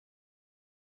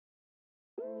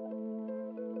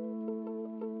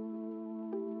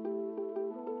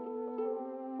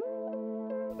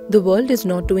The world is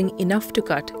not doing enough to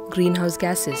cut greenhouse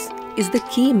gases is the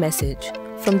key message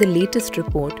from the latest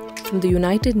report from the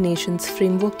United Nations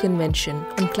Framework Convention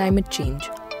on Climate Change,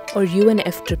 or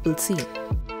UNFCCC.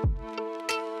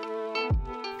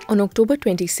 On October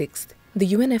 26th, the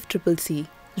UNFCCC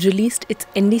released its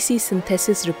NDC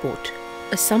Synthesis Report,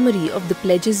 a summary of the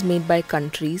pledges made by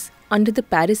countries under the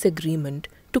Paris Agreement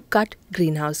to cut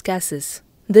greenhouse gases.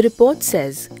 The report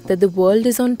says that the world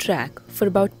is on track for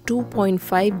about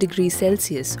 2.5 degrees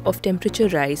Celsius of temperature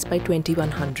rise by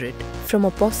 2100, from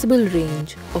a possible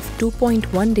range of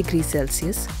 2.1 degrees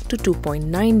Celsius to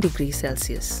 2.9 degrees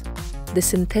Celsius. The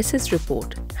Synthesis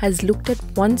Report has looked at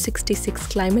 166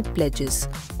 climate pledges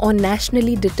or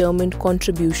nationally determined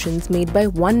contributions made by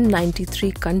 193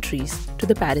 countries to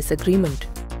the Paris Agreement.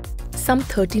 Some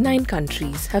 39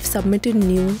 countries have submitted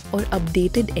new or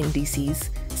updated NDCs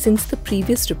since the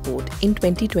previous report in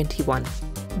 2021.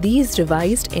 These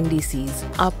revised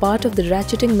NDCs are part of the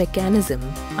ratcheting mechanism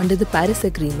under the Paris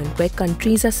Agreement, where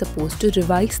countries are supposed to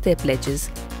revise their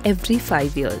pledges every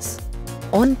 5 years.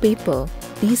 On paper,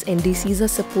 these NDCs are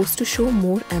supposed to show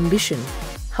more ambition.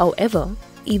 However,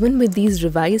 even with these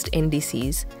revised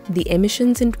NDCs, the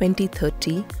emissions in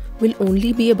 2030 will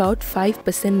only be about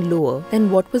 5% lower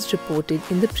than what was reported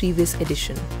in the previous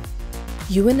edition.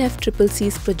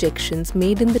 UNFCCC's projections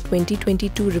made in the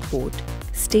 2022 report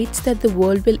states that the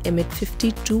world will emit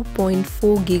 52.4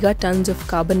 gigatons of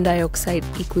carbon dioxide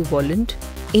equivalent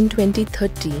in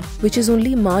 2030, which is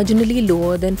only marginally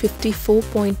lower than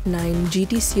 54.9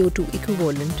 GTCO2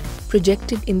 equivalent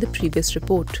projected in the previous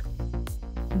report.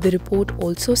 The report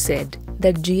also said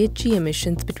that GHG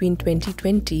emissions between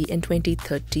 2020 and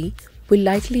 2030 will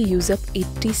likely use up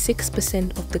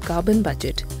 86% of the carbon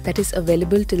budget that is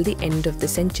available till the end of the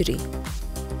century.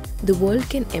 The world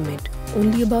can emit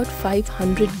only about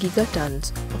 500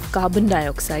 gigatons of carbon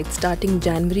dioxide starting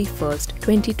January 1st,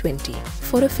 2020,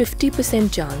 for a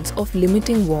 50% chance of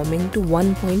limiting warming to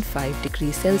 1.5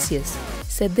 degrees Celsius,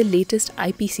 said the latest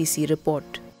IPCC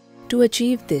report. To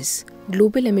achieve this,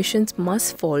 global emissions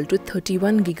must fall to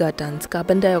 31 gigatons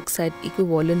carbon dioxide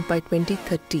equivalent by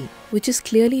 2030, which is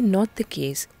clearly not the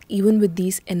case even with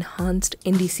these enhanced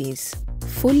NDCs.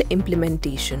 Full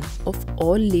implementation of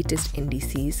all latest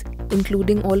NDCs,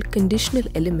 including all conditional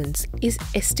elements, is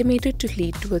estimated to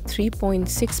lead to a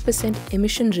 3.6%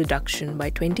 emission reduction by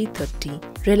 2030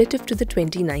 relative to the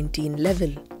 2019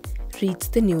 level, reads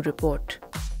the new report.